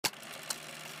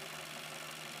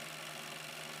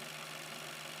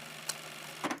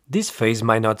This phase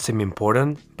might not seem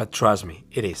important, but trust me,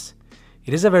 it is.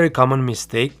 It is a very common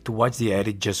mistake to watch the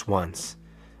edit just once.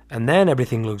 And then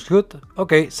everything looks good,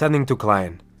 okay, sending to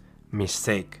client.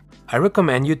 Mistake. I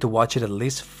recommend you to watch it at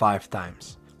least 5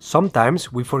 times.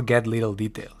 Sometimes we forget little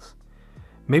details.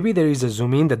 Maybe there is a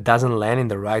zoom in that doesn't land in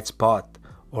the right spot,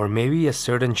 or maybe a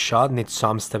certain shot needs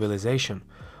some stabilization,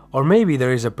 or maybe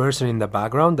there is a person in the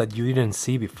background that you didn't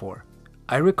see before.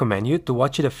 I recommend you to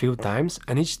watch it a few times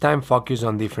and each time focus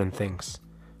on different things.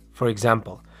 For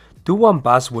example, do one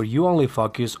pass where you only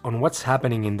focus on what's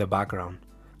happening in the background,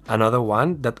 another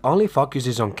one that only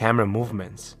focuses on camera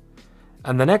movements,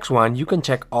 and the next one you can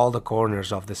check all the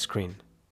corners of the screen.